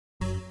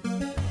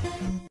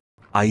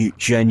I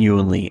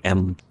genuinely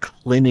am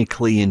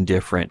clinically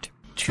indifferent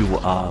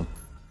to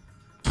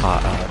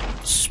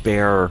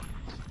spare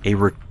a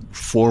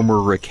former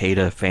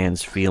Rekieta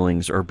fan's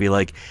feelings, or be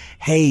like,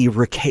 hey,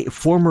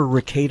 former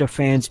Rekieta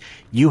fans,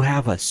 you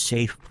have a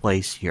safe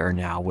place here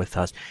now with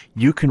us.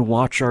 You can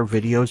watch our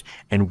videos,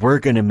 and we're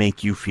going to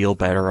make you feel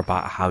better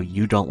about how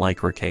you don't like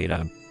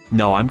Rekieta.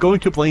 No, I'm going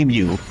to blame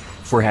you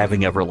for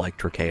having ever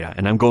liked Rekieta,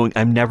 and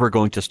I'm never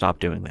going to stop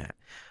doing that.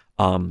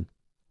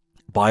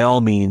 By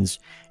all means,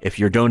 if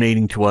you're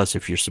donating to us,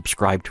 if you're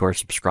subscribed to our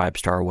Subscribe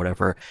Star or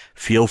whatever,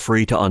 feel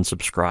free to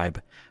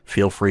unsubscribe.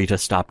 Feel free to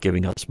stop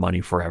giving us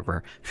money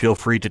forever. Feel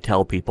free to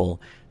tell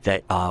people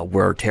that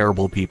we're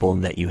terrible people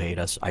and that you hate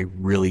us. I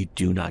really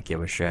do not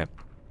give a shit.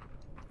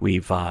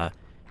 We've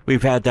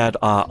had that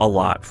a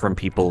lot from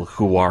people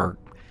who are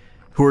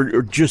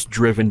just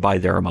driven by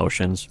their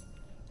emotions.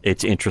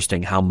 It's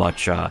interesting how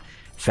much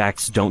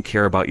facts don't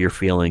care about your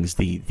feelings.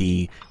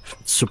 The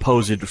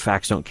supposed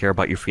facts don't care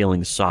about your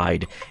feelings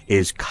side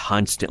is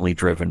constantly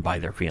driven by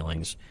their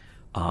feelings,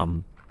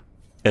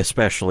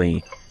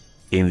 especially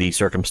in the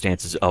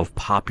circumstances of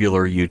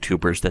popular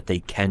YouTubers that they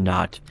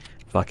cannot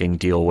fucking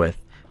deal with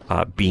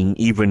being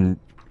even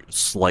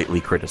slightly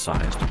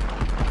criticized.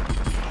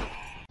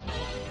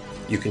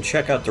 You can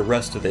check out the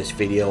rest of this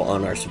video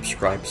on our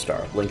Subscribe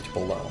Star, linked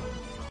below.